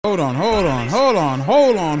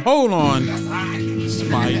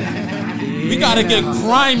Smite. We gotta get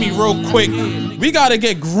grimy real quick.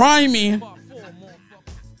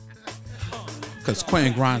 Cause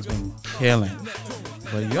Quentin Grimes been killing.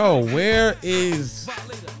 But yo, where is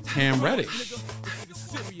Cam Reddish?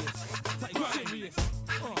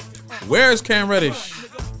 Where's Cam Reddish?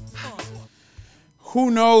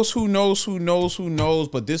 Who knows?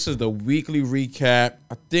 But this is the weekly recap.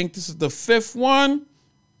 I think this is the 5th one.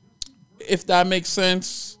 If that makes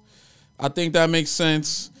sense. I think that makes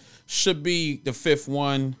sense. Should be the 5th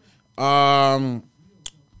one.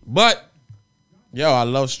 But yo, I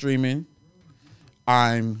love streaming.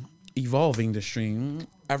 I'm evolving the stream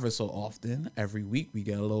ever so often. Every week we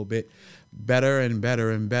get a little bit better and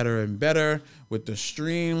better with the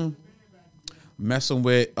stream. Messing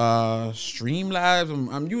with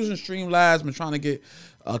Streamlabs. I'm using Streamlabs. I'm trying to get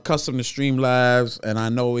accustomed to Streamlabs, and I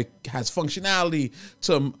know it has functionality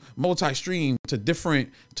to multi-stream to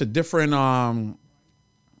different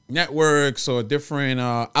networks or different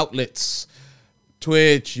outlets.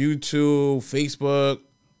 Twitch, YouTube, Facebook.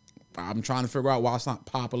 I'm trying to figure out why it's not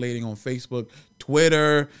populating on Facebook,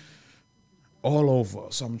 Twitter, all over.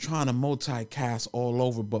 So I'm trying to multicast all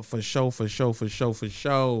over, but for sure.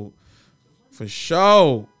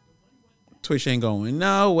 Twitch ain't going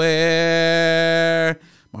nowhere.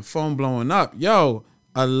 My phone blowing up. Yo,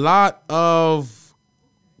 a lot of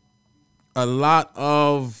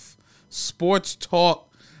sports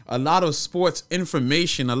talk, a lot of sports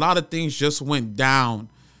information, a lot of things just went down.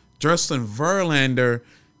 Justin Verlander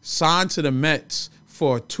signed to the Mets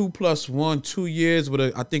for 2+1, 2 years with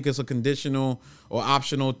I think it's a conditional or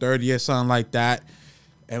optional third year, something like that.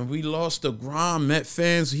 And we lost the Grom. Met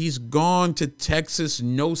fans. He's gone to Texas,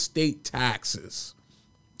 no state taxes.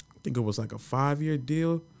 I think it was like a 5-year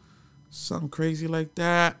deal, something crazy like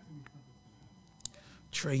that.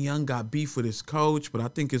 Trae Young got beef with his coach, but I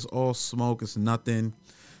think it's all smoke. It's nothing.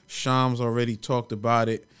 Shams already talked about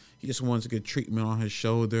it. He just wanted to get treatment on his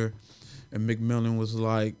shoulder. And McMillan was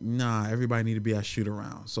like, nah, everybody need to be at shoot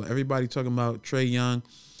around. So everybody talking about Trae Young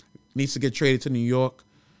needs to get traded to New York.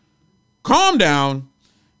 Calm down,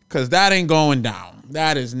 because that ain't going down.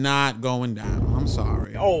 That is not going down. I'm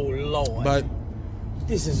sorry. Oh, Lord. But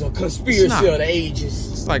this is a conspiracy of the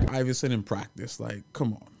ages. It's like Iverson in practice. Like,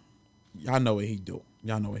 come on. Y'all know what he do.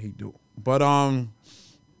 But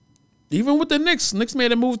even with the Knicks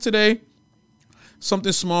made a move today.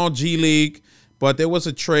 Something small, G League. But there was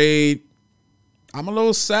a trade. I'm a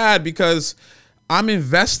little sad because I'm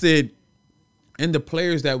invested in the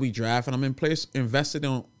players that we draft, and I'm invested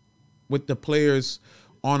with the players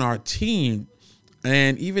on our team.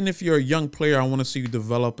 And even if you're a young player, I want to see you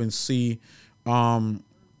develop and see what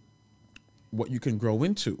you can grow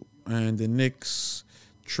into. And the Knicks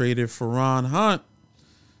traded Faron Hunt,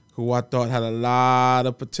 who I thought had a lot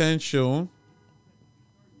of potential,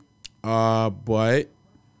 but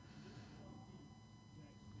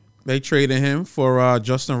they traded him for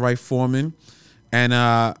Justin Wright Foreman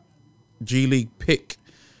and G League pick,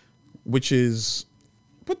 which is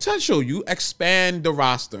potential. You expand the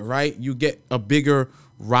roster, right? You get a bigger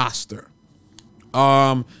roster.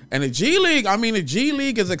 And the G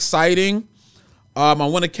League is exciting. I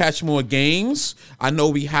want to catch more games. I know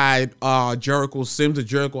we had Jericho Sims, the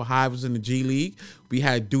Jericho Hive was in the G League. We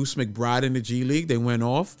had Deuce McBride in the G League. They went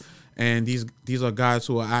off. And these are guys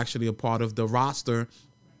who are actually a part of the roster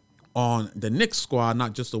on the Knicks squad,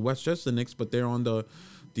 not just the Westchester Knicks, but they're on the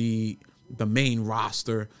main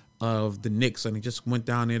roster of the Knicks. And he just went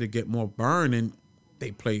down there to get more burn, and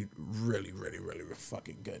they played really, really, really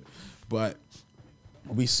fucking good. But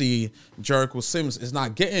we see Jericho Sims is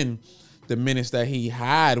not getting the minutes that he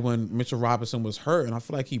had when Mitchell Robinson was hurt, and I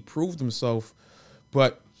feel like he proved himself.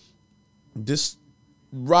 But this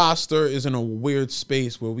roster is in a weird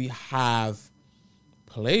space where we have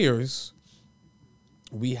players,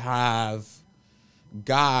 we have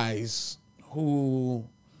guys who,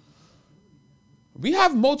 we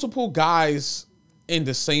have multiple guys in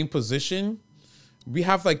the same position. We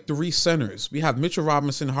have like 3 centers. We have Mitchell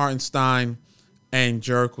Robinson, Hartenstein, and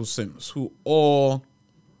Jericho Sims, who all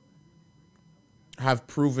have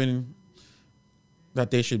proven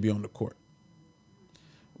that they should be on the court.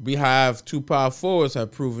 We have 2 power forwards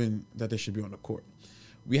have proven that they should be on the court.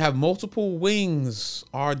 We have multiple wings,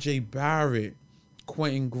 R.J. Barrett,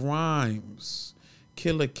 Quentin Grimes,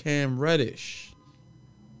 Killer Cam Reddish,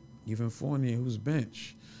 even Fournier, who's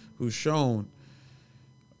bench, who's shown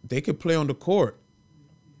they could play on the court.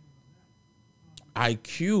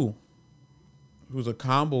 IQ, who's a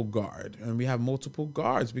combo guard, and we have multiple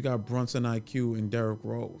guards. We got Brunson, IQ, and Derrick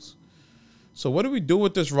Rose. So what do we do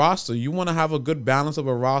with this roster? You want to have a good balance of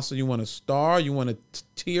a roster. You want a star. You want a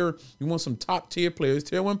tier. You want some top tier players,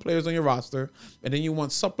 tier 1 players on your roster. And then you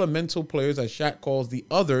want supplemental players, as Shaq calls the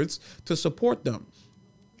others, to support them.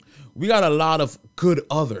 We got a lot of good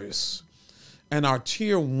others. And our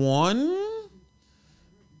tier 1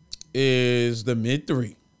 is the mid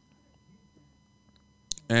 3.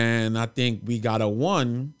 And I think we got a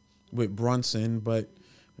 1 with Brunson. But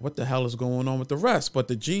what the hell is going on with the rest? But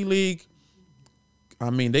the G League, I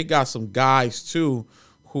mean, they got some guys, too,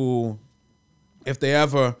 who, if they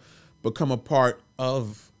ever become a part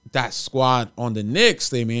of that squad on the Knicks,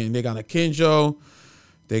 they got a Akinjo,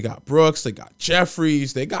 they got Brooks, they got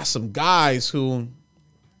Jeffries, they got some guys who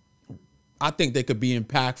I think they could be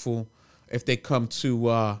impactful if they come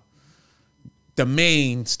to the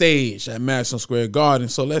main stage at Madison Square Garden.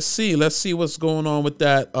 So let's see what's going on with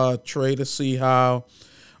that trade, to see how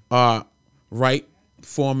Wright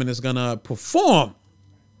Foreman is going to perform.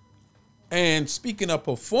 And speaking of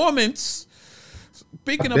performance,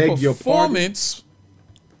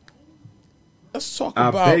 let's talk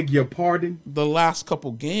about I beg your pardon. The last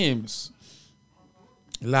couple games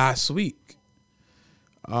last week.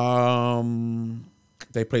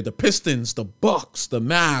 They played the Pistons, the Bucks, the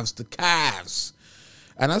Mavs, the Cavs.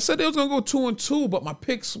 And I said they was going to go 2-2, but my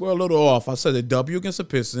picks were a little off. I said the W against the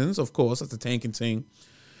Pistons, of course, that's the tanking team.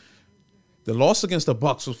 The loss against the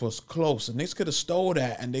Bucks was close, and Knicks could have stole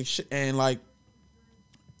that. And like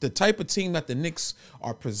the type of team that the Knicks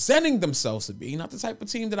are presenting themselves to be, not the type of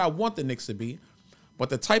team that I want the Knicks to be, but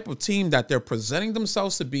the type of team that they're presenting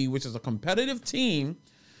themselves to be, which is a competitive team.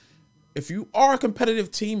 If you are a competitive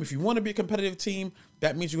team, if you want to be a competitive team,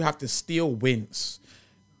 that means you have to steal wins.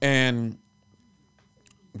 And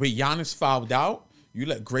with Giannis fouled out, you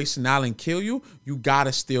let Grayson Allen kill you, you got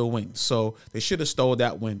to steal wins. So they should have stole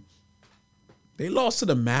that win. They lost to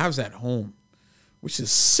the Mavs at home, which is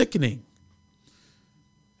sickening.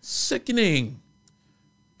 Sickening.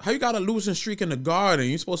 How you got a losing streak in the Garden?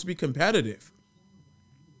 You're supposed to be competitive.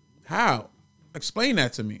 How? Explain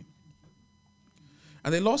that to me.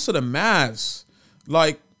 And they lost to the Mavs.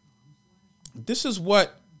 Like, this is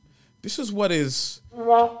what is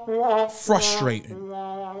frustrating.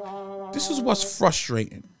 This is what's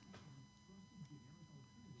frustrating.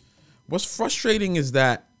 What's frustrating is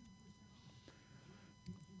that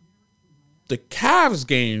the Cavs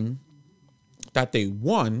game that they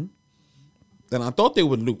won, then I thought they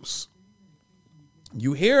would lose.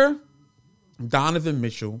 You hear Donovan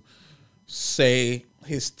Mitchell say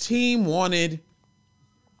his team wanted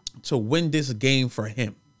to win this game for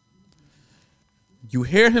him. You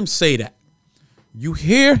hear him say that. You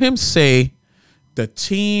hear him say the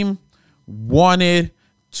team wanted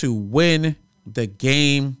to win the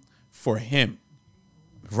game for him,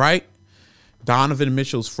 right? Donovan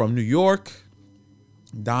Mitchell's from New York.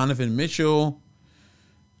 Donovan Mitchell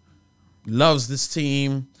loves this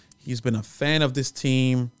team. He's been a fan of this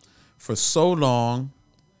team for so long.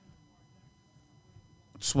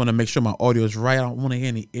 Just want to make sure my audio is right. I don't want to hear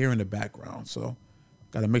any air in the background, so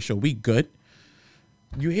got to make sure we good.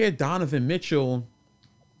 You hear Donovan Mitchell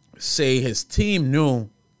say his team knew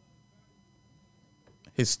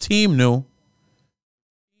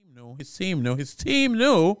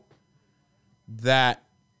that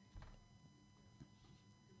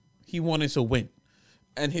he wanted to win.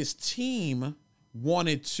 And his team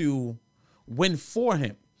wanted to win for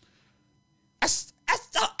him. That's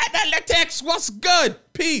the analytics. What's good?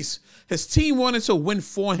 Peace. His team wanted to win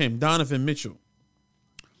for him, Donovan Mitchell.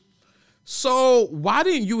 So why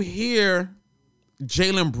didn't you hear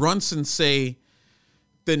Jalen Brunson say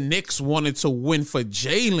the Knicks wanted to win for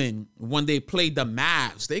Jalen when they played the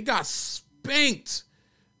Mavs? They got spanked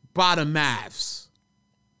by the Mavs.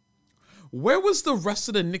 Where was the rest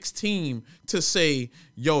of the Knicks team to say,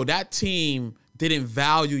 yo, that team didn't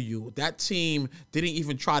value you. That team didn't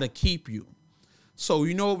even try to keep you. So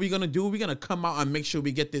you know what we're going to do? We're going to come out and make sure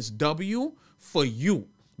we get this W for you.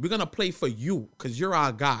 We're going to play for you because you're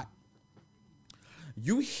our guy.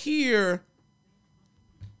 You hear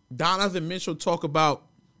Donovan Mitchell talk about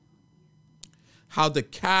how the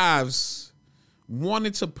Cavs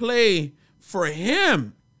wanted to play for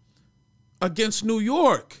him against New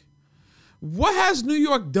York. What has New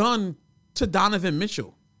York done to Donovan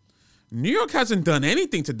Mitchell? New York hasn't done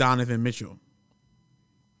anything to Donovan Mitchell.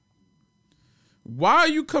 Why are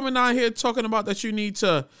you coming out here talking about that you need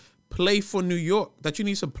to play for New York, that you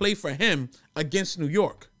need to play for him against New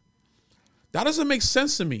York? That doesn't make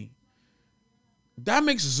sense to me. That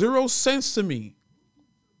makes zero sense to me.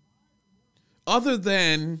 Other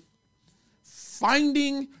than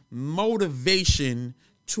finding motivation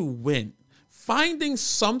to win. finding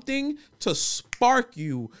something to spark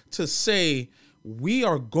you to say, we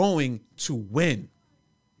are going to win.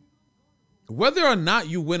 Whether or not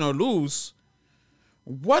you win or lose,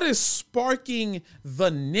 what is sparking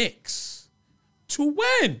the Knicks to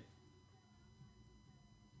win?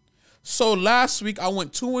 So last week I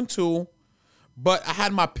went 2-2, but I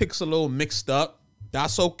had my picks a little mixed up.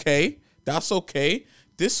 That's okay. That's okay.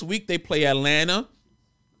 This week they play Atlanta,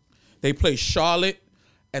 they play Charlotte,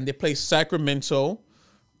 and they play Sacramento.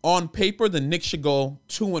 On paper, the Knicks should go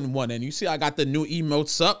 2-1. And you see, I got the new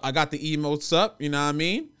emotes up. You know what I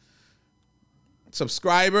mean?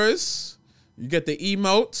 Subscribers, you get the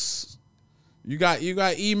emotes. You got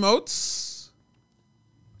emotes.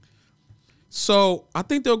 So I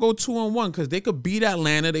think they'll go 2-1 because they could beat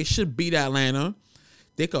Atlanta. They should beat Atlanta.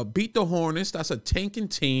 They could beat the Hornets. That's a tanking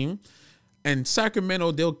team. And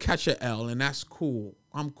Sacramento, they'll catch a L, and that's cool.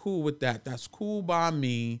 I'm cool with that. That's cool by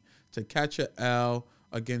me to catch a L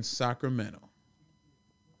against Sacramento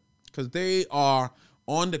because they are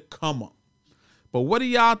on the come up. But what do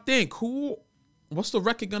y'all think? What's the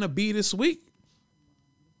record going to be this week?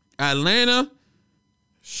 Atlanta,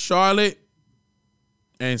 Charlotte,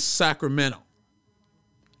 and Sacramento.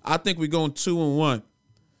 I think we're going 2-1.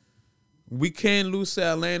 We can lose to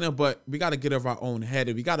Atlanta, but we got to get over our own head,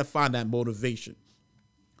 and we got to find that motivation.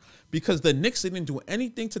 Because the Knicks didn't do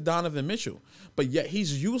anything to Donovan Mitchell, but yet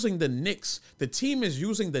he's using the Knicks. The team is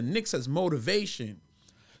using the Knicks as motivation.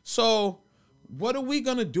 So what are we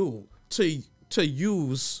going to do to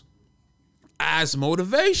use as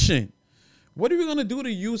motivation? What are we going to do to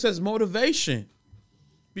use as motivation?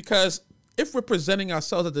 Because if we're presenting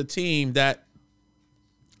ourselves as a team that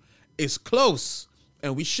is close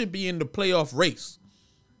and we should be in the playoff race,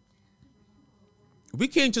 we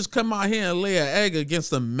can't just come out here and lay an egg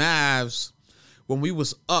against the Mavs when we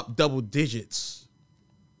was up double digits.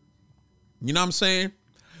 You know what I'm saying?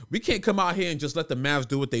 We can't come out here and just let the Mavs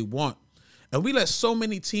do what they want. And we let so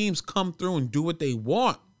many teams come through and do what they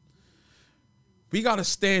want. We got to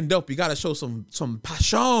stand up. We got to show some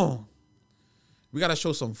passion. We got to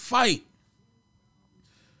show some fight,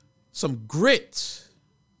 some grit,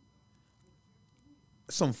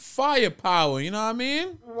 some firepower. You know what I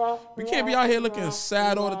mean? We can't be out here looking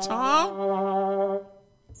sad all the time.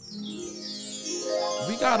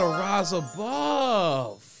 We got to rise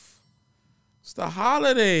above. It's the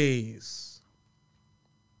holidays.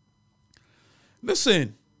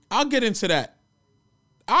 Listen, I'll get into that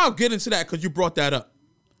because you brought that up.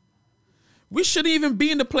 We shouldn't even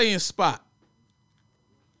be in the playing spot.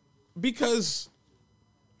 Because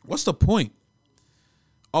what's the point?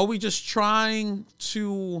 Are we just trying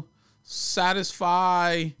to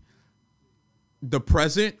satisfy the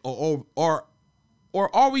present or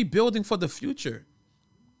are we building for the future?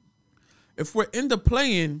 If we're in the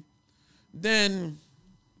playing, then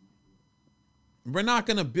we're not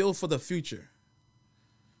going to build for the future.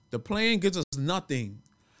 The playing gives us nothing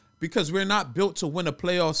because we're not built to win a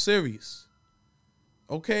playoff series.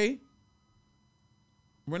 Okay?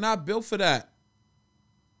 We're not built for that.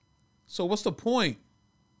 So what's the point?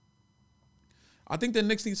 I think the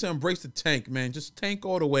Knicks need to embrace the tank, man. Just tank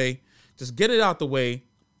all the way. Just get it out the way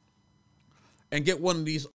and get one of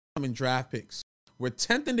these upcoming draft picks. We're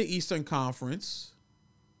 10th in the Eastern Conference.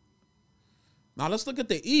 Now let's look at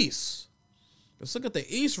the East. Let's look at the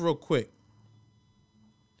East real quick.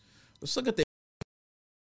 Let's look at the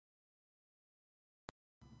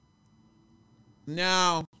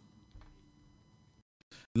now.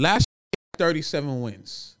 Last year, 37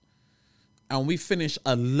 wins, and we finished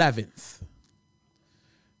 11th.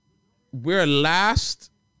 We're last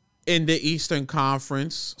in the Eastern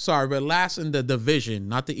Conference. Sorry, we're last in the division,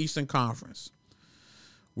 not the Eastern Conference.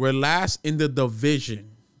 We're last in the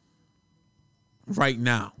division right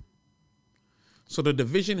now. So the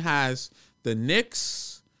division has the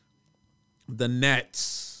Knicks, the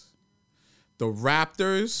Nets, the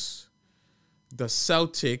Raptors, the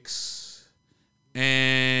Celtics,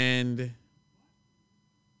 and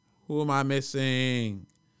who am I missing?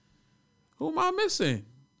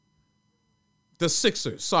 The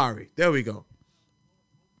Sixers. Sorry. There we go.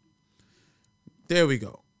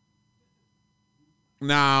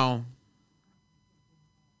 Now,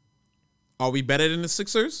 are we better than the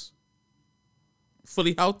Sixers?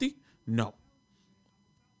 Fully healthy? No.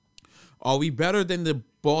 Are we better than the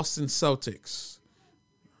Boston Celtics?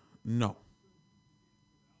 No.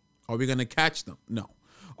 Are we going to catch them? No.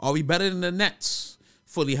 Are we better than the Nets?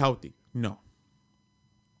 Fully healthy? No.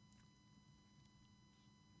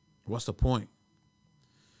 What's the point?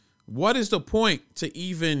 What is the point to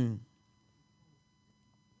even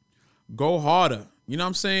go harder? You know what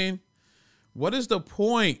I'm saying? What is the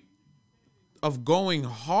point of going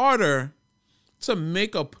harder to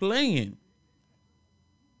make a play-in.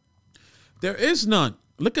 There is none.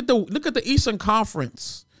 Look at the Eastern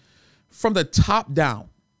Conference from the top down.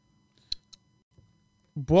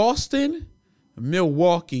 Boston,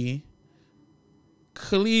 Milwaukee,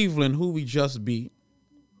 Cleveland, who we just beat,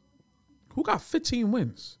 who got 15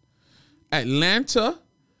 wins. Atlanta,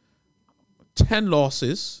 10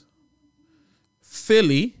 losses.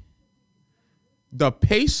 Philly, the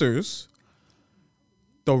Pacers,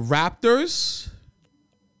 the Raptors,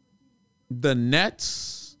 the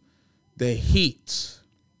Nets, the Heat,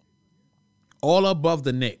 all above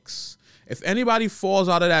the Knicks. If anybody falls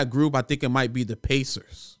out of that group, I think it might be the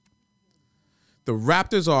Pacers. The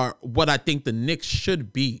Raptors are what I think the Knicks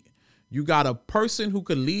should be. You got a person who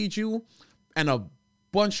could lead you and a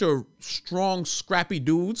bunch of strong, scrappy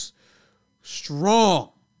dudes.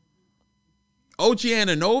 Strong. OG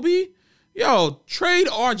Anunoby? Yo, trade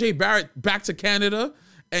RJ Barrett back to Canada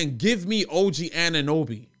and give me OG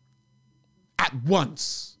Anunoby. At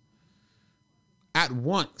once. At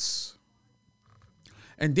once.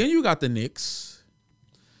 And then you got the Knicks.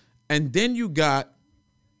 And then you got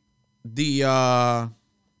the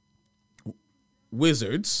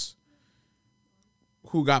Wizards,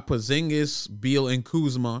 who got Porzingis, Beal, and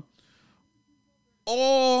Kuzma,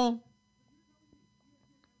 all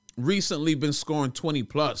recently been scoring 20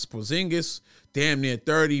 plus. Porzingis, damn near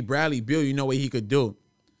 30. Bradley Beal, you know what he could do.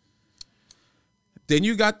 Then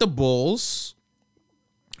you got the Bulls,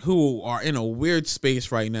 who are in a weird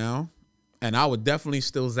space right now. And I would definitely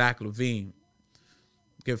steal Zach LaVine.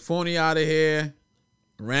 Get Fournier out of here.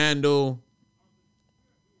 Randall.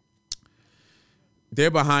 They're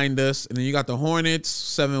behind us. And then you got the Hornets,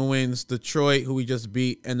 7 wins. Detroit, who we just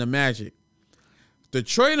beat. And the Magic.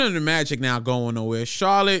 Detroit and the Magic now going nowhere.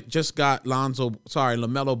 Charlotte just got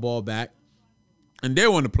LaMelo Ball back. And they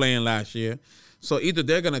won the play-in last year. So either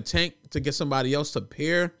they're going to tank to get somebody else to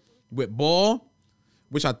pair with Ball,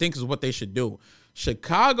 which I think is what they should do.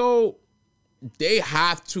 Chicago, they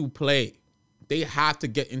have to play. They have to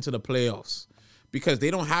get into the playoffs because they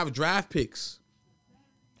don't have draft picks.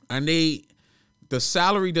 And the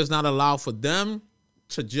salary does not allow for them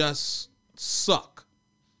to just suck.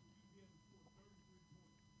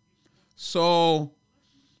 So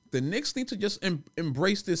the Knicks need to just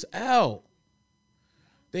embrace this L.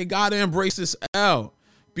 They got to embrace this L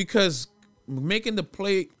because making the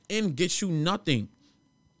play-in gets you nothing.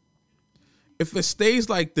 If it stays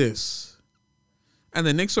like this and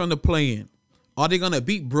the Knicks are on the play-in, are they going to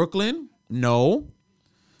beat Brooklyn? No.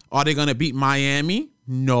 Are they going to beat Miami?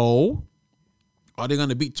 No. Are they going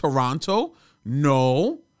to beat Toronto?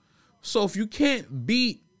 No. So if you can't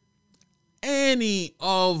beat any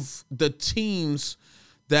of the teams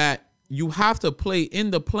that you have to play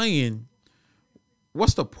in the play-in,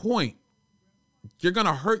 what's the point? You're going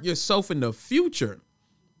to hurt yourself in the future.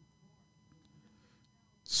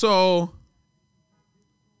 So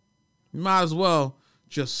you might as well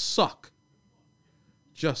just suck.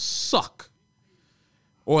 Just suck.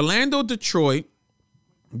 Orlando, Detroit,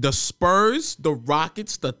 the Spurs, the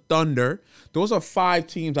Rockets, the Thunder. Those are 5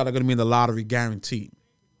 teams that are going to be in the lottery guaranteed.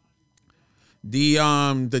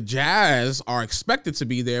 The Jazz are expected to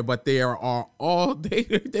be there, but they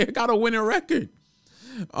got a winning record.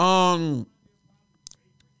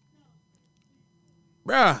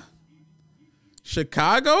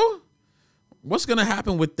 Chicago, what's going to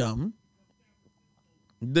happen with them?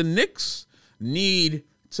 The Knicks need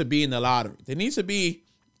to be in the lottery. They need to be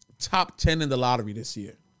top 10 in the lottery this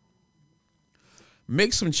year.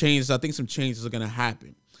 Make some changes. I think some changes are going to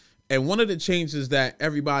happen. And one of the changes that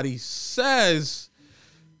everybody says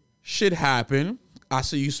should happen, I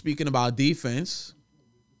see you speaking about defense,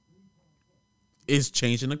 is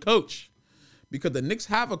changing the coach. Because the Knicks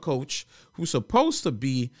have a coach who's supposed to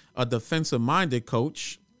be a defensive-minded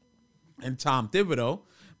coach, and Tom Thibodeau.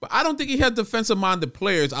 But I don't think he had defensive-minded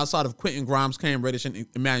players outside of Quentin Grimes, Cam Reddish, and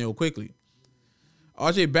Emmanuel Quickly.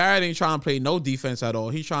 RJ Barrett ain't trying to play no defense at all.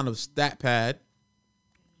 He's trying to stat pad.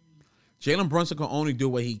 Jalen Brunson can only do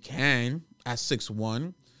what he can at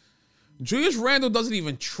 6'1". Julius Randle doesn't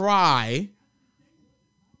even try.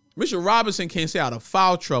 Mitchell Robinson can't stay out of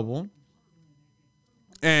foul trouble.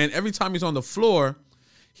 And every time he's on the floor,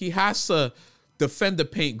 he has to defend the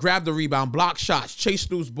paint, grab the rebound, block shots, chase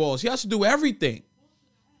loose balls. He has to do everything.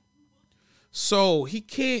 So he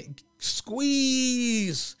can't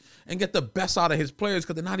squeeze and get the best out of his players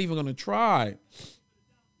because they're not even going to try.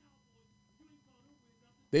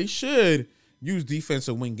 They should use defense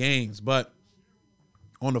to win games. But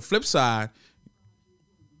on the flip side,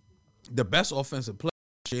 the best offensive player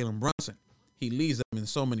is Jalen Brunson. He leads them in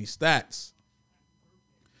so many stats.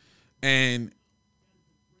 And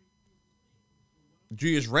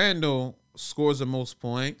Julius Randle scores the most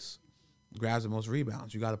points, grabs the most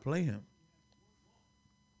rebounds. You got to play him.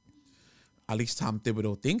 At least Tom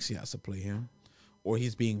Thibodeau thinks he has to play him, or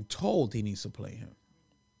he's being told he needs to play him.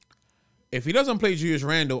 If he doesn't play Julius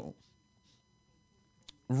Randle,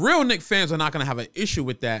 real Knicks fans are not going to have an issue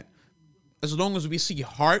with that as long as we see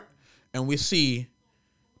heart and we see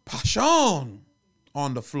passion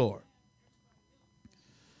on the floor.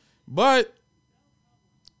 But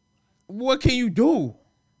what can you do?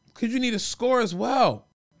 Because you need to score as well.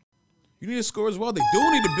 You need to score as well. They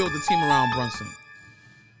do need to build the team around Brunson.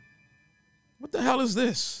 What the hell is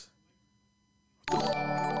this?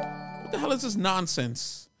 What the hell is this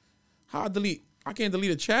nonsense? How I delete? I can't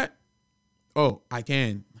delete a chat? Oh, I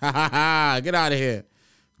can. Ha ha ha. Get out of here.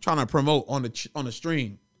 I'm trying to promote on the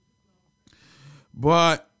stream.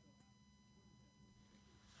 But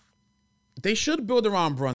they should build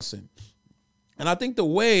around Brunson. And I think the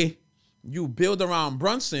way you build around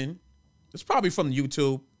Brunson, it's probably from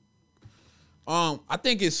YouTube. I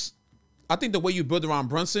think the way you build around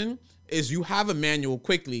Brunson is you have Emmanuel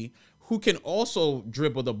quickly who can also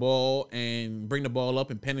dribble the ball and bring the ball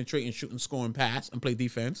up and penetrate and shoot and score and pass and play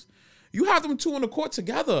defense. You have them two on the court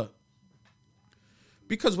together.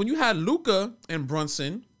 Because when you had Luka and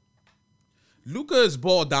Brunson, Luka is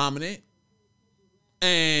ball dominant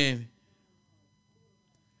and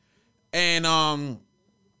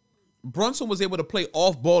Brunson was able to play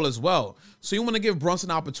off ball as well. So you want to give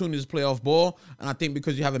Brunson opportunities to play off ball, and I think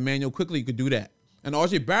because you have Emmanuel quickly, you could do that. And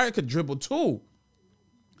RJ Barrett could dribble too.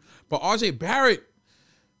 But RJ Barrett,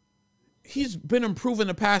 he's been improving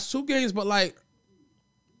the past 2 games, but like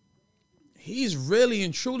he's really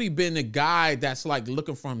and truly been a guy that's like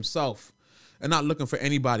looking for himself and not looking for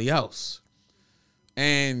anybody else.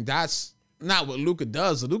 And that's not what Luka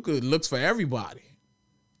does. Luka looks for everybody.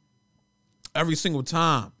 Every single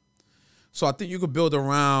time. So I think you could build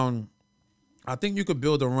around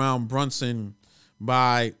Brunson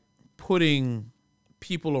by putting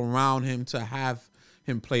people around him to have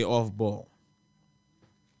him play off ball.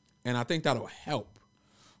 And I think that'll help.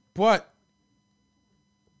 But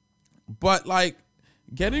like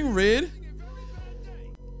getting rid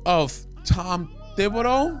of Tom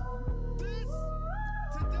Thibodeau,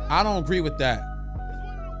 I don't agree with that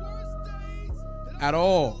at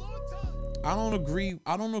all. I don't agree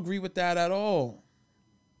with that at all.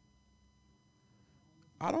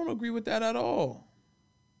 I don't agree with that at all.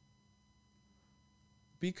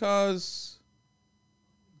 Because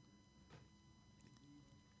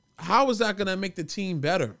how is that going to make the team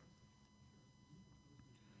better?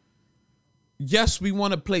 Yes, we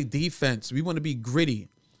want to play defense. We want to be gritty.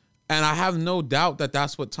 And I have no doubt that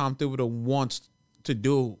that's what Tom Thibodeau wants to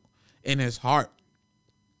do in his heart.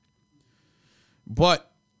 But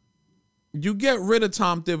you get rid of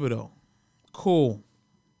Tom Thibodeau. Cool.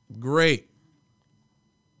 Great.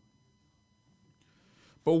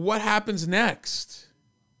 But what happens next?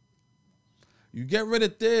 You get rid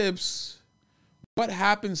of Thibs. What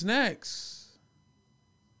happens next?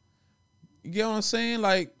 You get what I'm saying?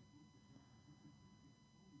 Like,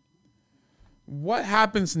 what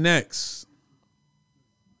happens next?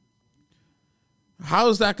 How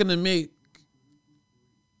is that going to make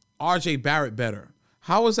RJ Barrett better?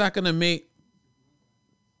 How is that going to make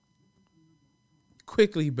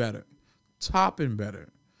Quickly better, Toppin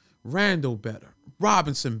better, Randall better,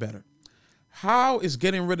 Robinson better? How is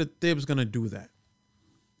getting rid of Thibs going to do that?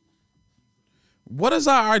 What is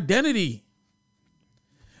our identity?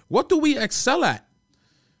 What do we excel at?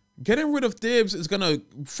 Getting rid of Thibs is going to,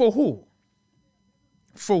 for who?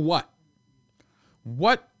 For what?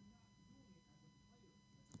 What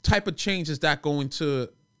type of change is that going to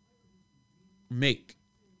make?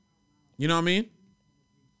 You know what I mean?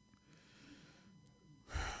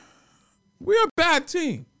 We're a bad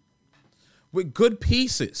team with good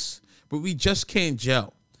pieces, but we just can't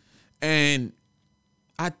gel. And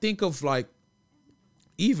I think of like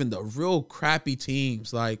even the real crappy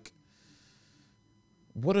teams, like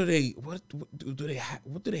what do they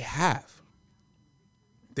have?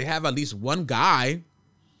 They have at least one guy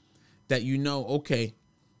that you know, okay,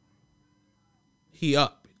 he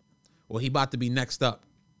up or he about to be next up.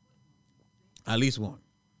 At least one.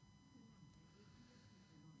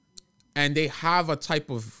 And they have a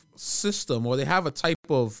type of system or they have a type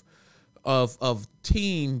of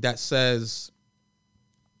team that says,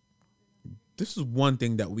 this is one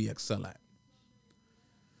thing that we excel at.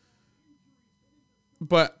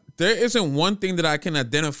 But there isn't one thing that I can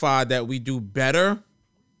identify that we do better,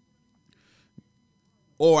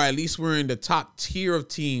 or at least we're in the top tier of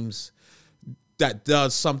teams that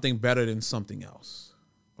does something better than something else.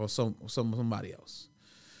 or somebody else?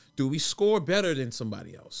 Do we score better than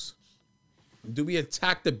somebody else? Do we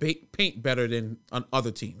attack the paint better than on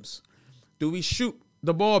other teams? Do we shoot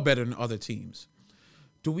the ball better than other teams?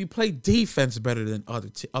 Do we play defense better than other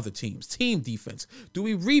teams? Team defense. Do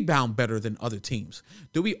we rebound better than other teams?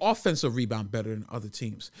 Do we offensive rebound better than other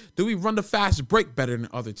teams? Do we run the fast break better than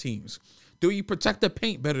other teams? Do we protect the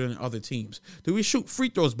paint better than other teams? Do we shoot free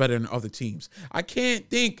throws better than other teams? I can't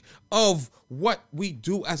think of what we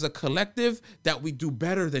do as a collective that we do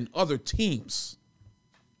better than other teams.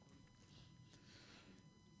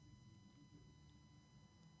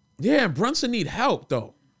 Yeah, Brunson need help,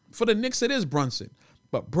 though. For the Knicks, it is Brunson.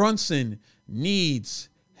 But Brunson needs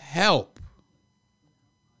help.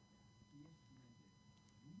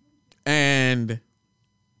 And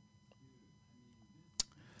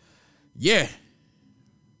yeah,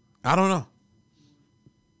 I don't know.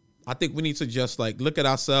 I think we need to just look at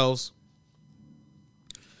ourselves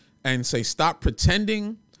and say, stop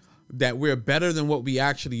pretending that we're better than what we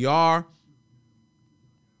actually are.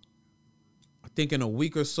 I think in a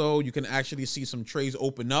week or so, you can actually see some trades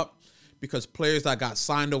open up. Because players that got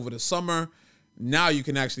signed over the summer, now you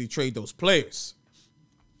can actually trade those players.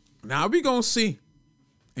 Now we're going to see.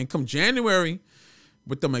 And come January,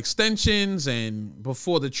 with them extensions and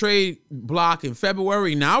before the trade block in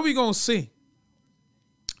February, now we're going to see.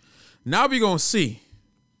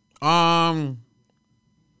 Oh,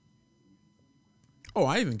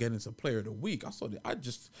 I even get into player of the week. I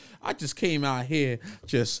just came out here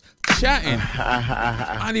just chatting.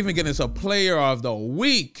 I didn't even get into player of the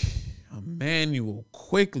week. Emmanuel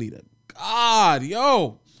Quickly to God,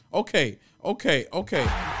 yo. Okay.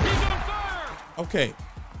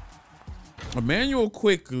 Emmanuel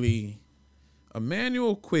Quickly.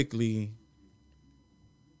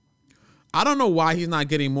 I don't know why he's not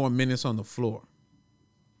getting more minutes on the floor.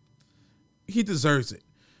 He deserves it.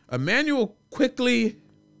 Emmanuel Quickly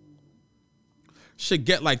should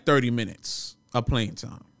get 30 minutes of playing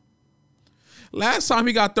time. Last time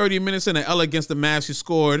he got 30 minutes in the L against the Mavs, he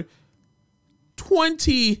scored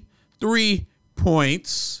 23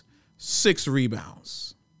 points, 6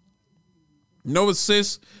 rebounds. No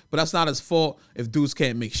assists, but that's not his fault if dudes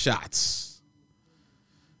can't make shots.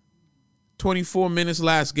 24 minutes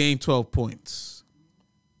last game, 12 points.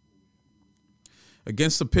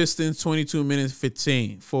 Against the Pistons, 22 minutes,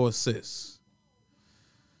 15, 4 assists.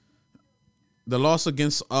 The loss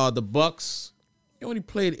against the Bucks, he only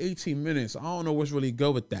played 18 minutes. I don't know what's really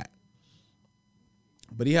good with that.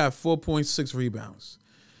 But he had 4.6 rebounds.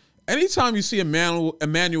 Anytime you see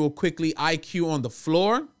Emmanuel Quickly IQ on the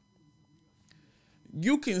floor,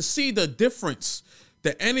 you can see the difference.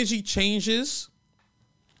 The energy changes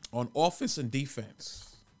on offense and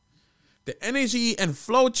defense. The energy and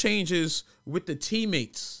flow changes with the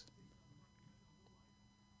teammates.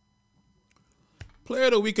 Player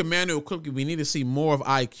of the week, Emmanuel Quickly, we need to see more of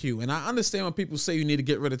IQ. And I understand when people say you need to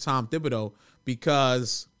get rid of Tom Thibodeau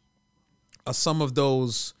because of some of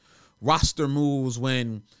those roster moves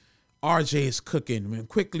when RJ is cooking, when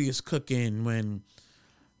Quickly is cooking, when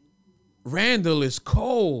Randall is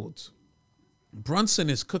cold, Brunson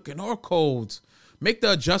is cooking or cold. Make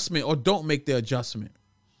the adjustment or don't make the adjustment.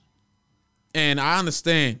 And I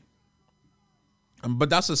understand. But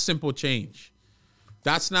that's a simple change.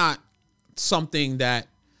 That's not something that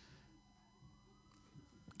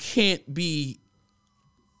can't be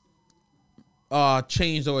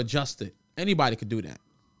changed or adjusted. Anybody could do that.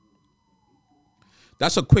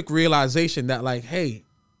 That's a quick realization that hey,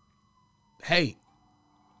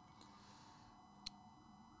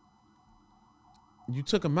 you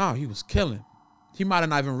took him out. He was killing. He might have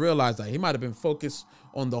not even realized that. He might have been focused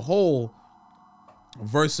on the whole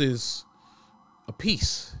versus a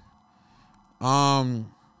piece. No,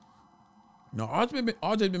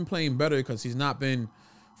 RJ's been playing better because he's not been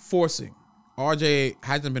forcing. RJ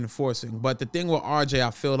hasn't been forcing. But the thing with RJ,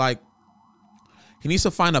 I feel like he needs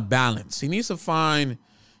to find a balance. He needs to find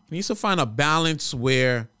a balance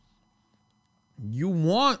where you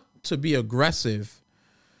want to be aggressive,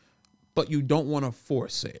 but you don't want to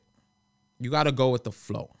force it. You got to go with the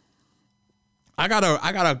flow. I got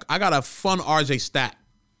a fun RJ stat.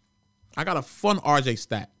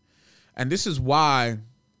 And this is why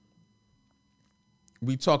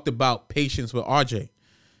we talked about patience with RJ.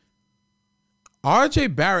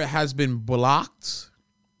 RJ Barrett has been blocked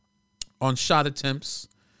on shot attempts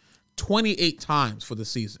 28 times for the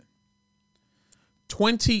season.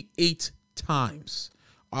 28 times.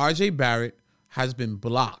 RJ Barrett has been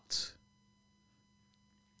blocked.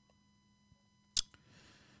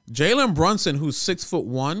 Jalen Brunson, who's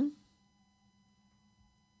 6'1",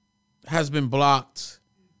 has been blocked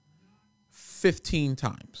 15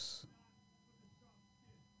 times.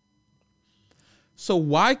 So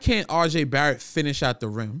why can't RJ Barrett finish at the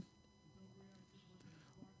rim?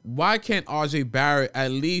 Why can't RJ Barrett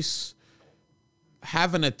at least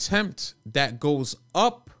have an attempt that goes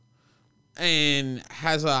up and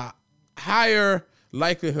has a higher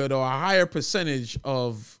likelihood or a higher percentage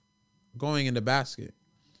of going in the basket?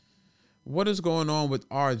 What is going on with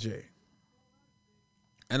RJ?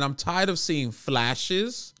 And I'm tired of seeing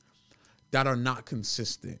flashes that are not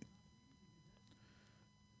consistent.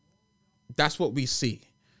 That's what we see.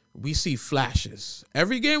 We see flashes.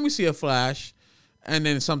 Every game we see a flash, and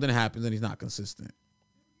then something happens and he's not consistent.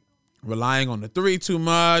 Relying on the three too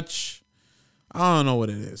much. I don't know what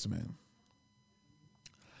it is, man.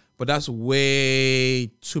 But that's way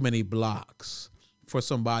too many blocks for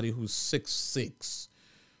somebody who's 6'6",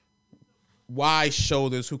 wide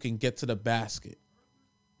shoulders, who can get to the basket.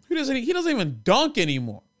 He doesn't even dunk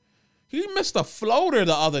anymore. He missed a floater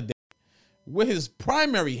the other day with his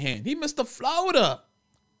primary hand. He missed a floater.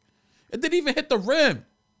 It didn't even hit the rim.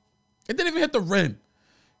 It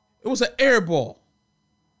was an air ball.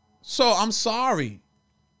 So I'm sorry.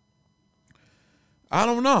 I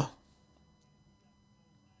don't know.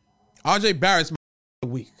 RJ Barrett's my bum of the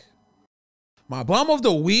week. My bum of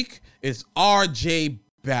the week is RJ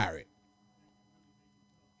Barrett.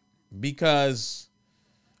 Because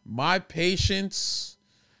my patience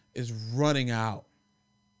is running out.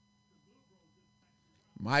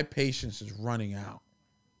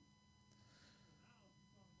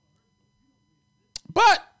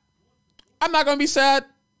 But I'm not going to be sad.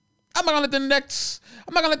 I'm not going to let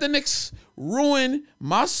the Knicks ruin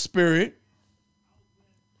my spirit.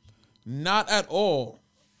 Not at all.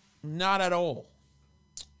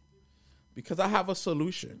 Because I have a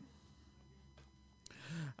solution.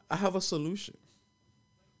 What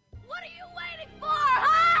are you waiting for,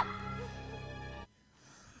 huh?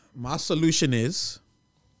 My solution is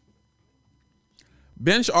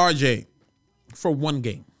bench RJ for one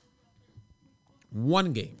game.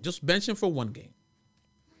 Just bench him for one game.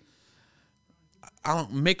 I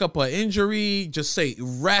don't make up an injury. Just say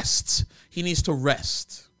rest. He needs to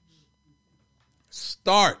rest.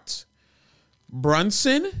 Start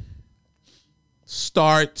Brunson.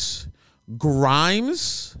 Start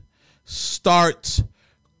Grimes. Start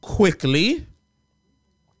Quickly.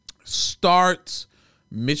 Start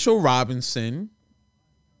Mitchell Robinson.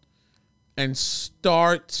 And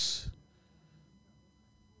start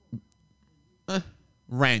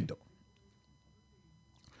Randall.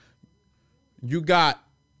 You got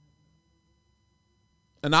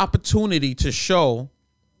an opportunity to show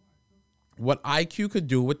what IQ could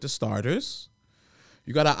do with the starters.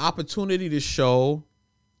 You got an opportunity to show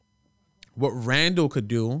what Randall could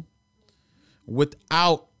do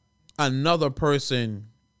without another person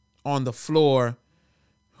on the floor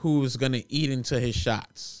who's going to eat into his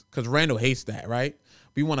shots. Because Randall hates that, right?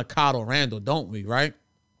 We want to coddle Randall, don't we, right?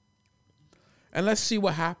 And let's see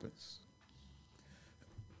what happens.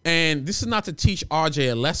 And this is not to teach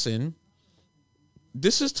RJ a lesson.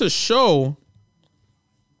 This is to show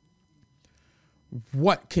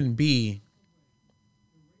what can be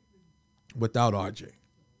without RJ.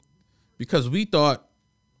 Because we thought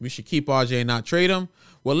we should keep RJ and not trade him.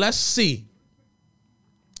 Well, let's see.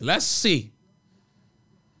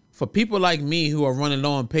 For people like me who are running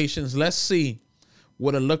low on patience, let's see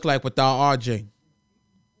what it looked like without RJ.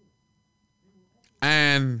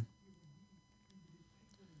 And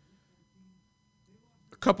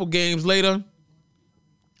a couple games later,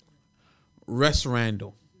 rest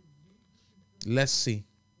Randall. Let's see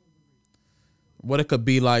what it could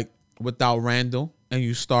be like without Randall, and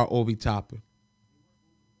you start Obi Toppin.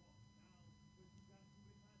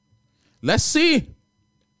 Let's see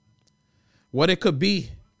what it could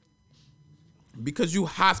be. Because you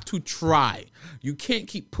have to try. You can't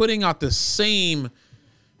keep putting out the same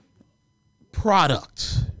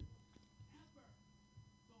product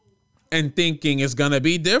and thinking it's going to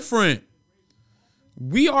be different.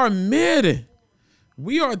 We are mid.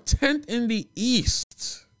 We are 10th in the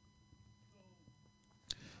East.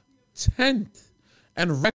 10th.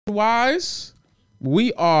 And record-wise,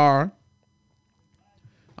 we are,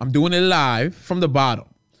 I'm doing it live from the bottom.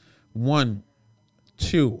 1,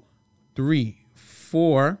 2, 3,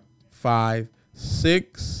 4, 5,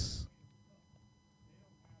 6,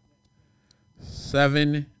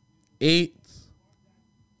 7, 8,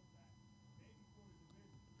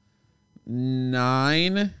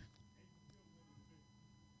 9,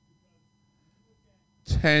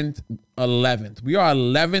 10th, 11th. We are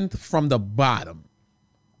 11th from the bottom.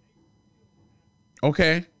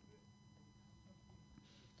 Okay?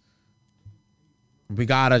 We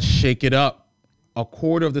gotta shake it up. a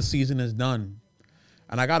quarter of the season is done.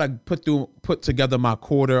 And I gotta put together my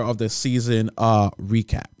quarter of the season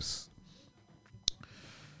recaps.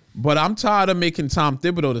 But I'm tired of making Tom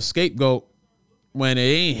Thibodeau the scapegoat when it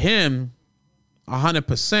ain't him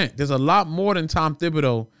 100%. There's a lot more than Tom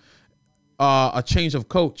Thibodeau, a change of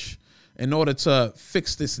coach in order to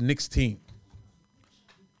fix this Knicks team.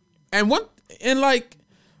 And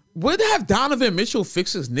would have Donovan Mitchell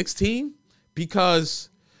fix his Knicks team? Because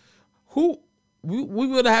we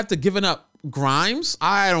would have to given up Grimes.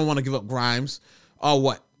 I don't want to give up Grimes.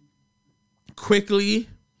 What? Quickly.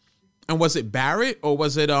 And was it Barrett or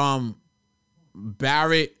was it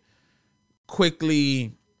Barrett,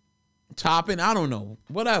 Quickly, Toppin? I don't know.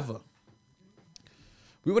 Whatever.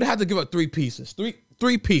 We would have to give up three pieces.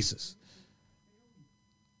 Three pieces.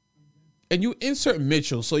 And you insert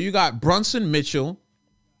Mitchell. So you got Brunson Mitchell,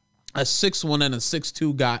 a 6'1" and a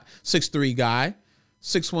 6'2" guy, 6'3" guy.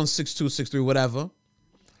 6'1", 6'2", 6'3", whatever.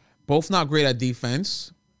 Both not great at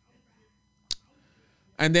defense.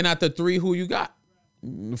 And then at the 3, who you got?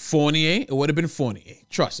 Fournier. It would have been Fournier.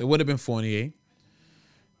 Trust, it would have been Fournier.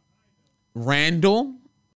 Randall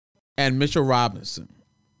and Mitchell Robinson.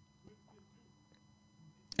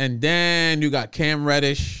 And then you got Cam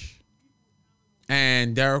Reddish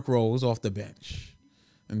and Derrick Rose off the bench.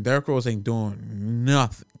 And Derrick Rose ain't doing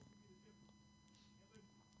nothing.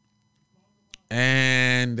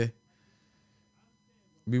 And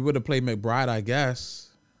we would have played McBride, I guess,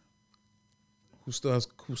 who's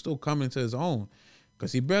still coming to his own,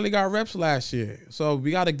 because he barely got reps last year. So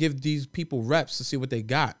we got to give these people reps to see what they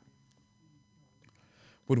got.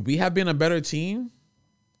 Would we have been a better team?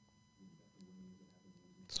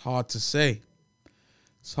 It's hard to say.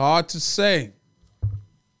 It's hard to say.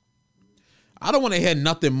 I don't want to hear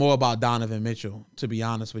nothing more about Donovan Mitchell, to be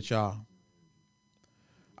honest with y'all.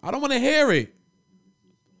 I don't want to hear it.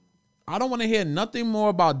 I don't want to hear nothing more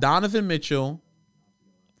about Donovan Mitchell.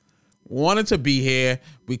 Wanted to be here.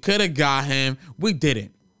 We could have got him. We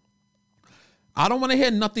didn't. I don't want to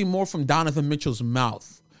hear nothing more from Donovan Mitchell's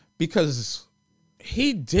mouth, because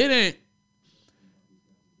he didn't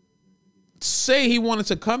say he wanted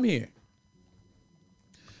to come here.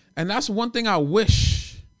 And that's one thing I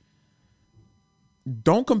wish.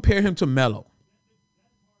 Don't compare him to Melo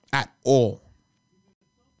at all.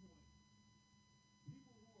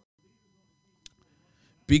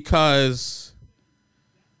 Because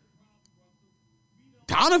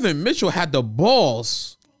Donovan Mitchell had the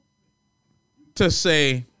balls to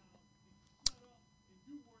say,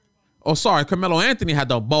 Carmelo Anthony had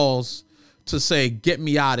the balls to say, get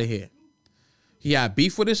me out of here. He had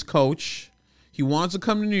beef with his coach. He wanted to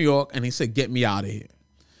come to New York, and he said, get me out of here.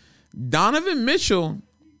 Donovan Mitchell,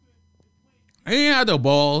 he ain't had the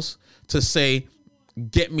balls to say,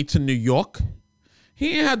 get me to New York.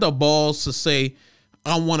 He ain't had the balls to say,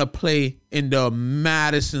 I want to play in the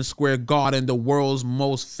Madison Square Garden, the world's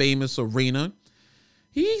most famous arena.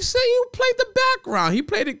 He said he played the background. He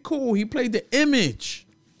played it cool. He played the image.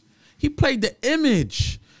 He played the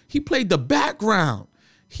image. He played the background.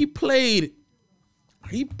 He played,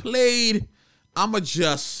 I'ma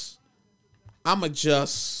just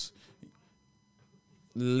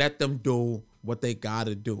let them do what they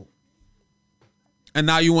gotta do. And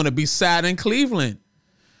now you want to be sad in Cleveland.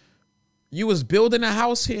 You was building a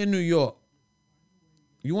house here in New York.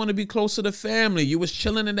 You want to be close to the family. You was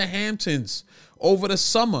chilling in the Hamptons over the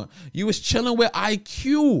summer. You was chilling with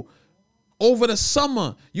IQ over the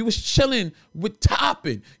summer. You was chilling with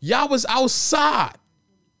Toppin. Y'all was outside.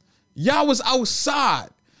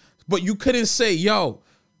 But you couldn't say, yo,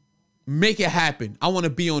 make it happen. I want to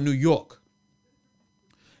be on New York.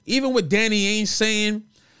 Even with Danny Ainge saying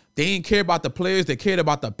they didn't care about the players, they cared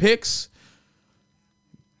about the picks.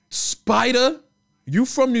 Spider, you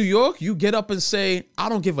from New York, you get up and say, I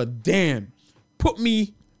don't give a damn. Put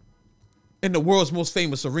me in the world's most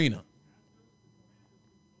famous arena.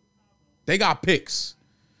 They got picks.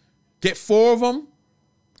 Get 4 of them.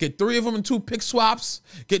 Get 3 of them in 2 pick swaps.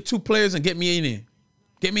 Get 2 players and get me in here.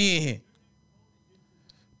 Get me in here.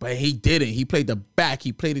 But he didn't. He played the back.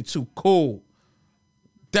 He played it too cool.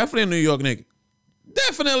 Definitely a New York nigga.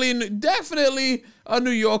 Definitely a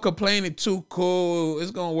New Yorker playing it too cool.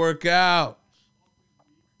 It's going to work out.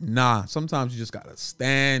 Nah, sometimes you just got to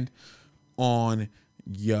stand on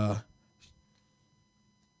your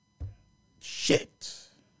shit.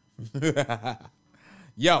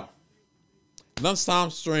 Yo,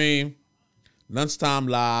 lunchtime stream, lunchtime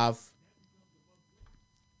live.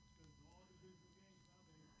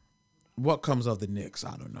 What comes of the Knicks?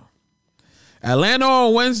 I don't know. Atlanta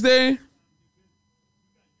on Wednesday.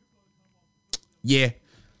 Yeah,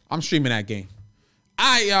 I'm streaming that game.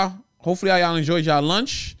 All right, y'all. hopefully y'all enjoyed y'all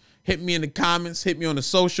lunch. Hit me in the comments. Hit me on the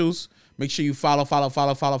socials. Make sure you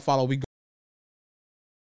follow. We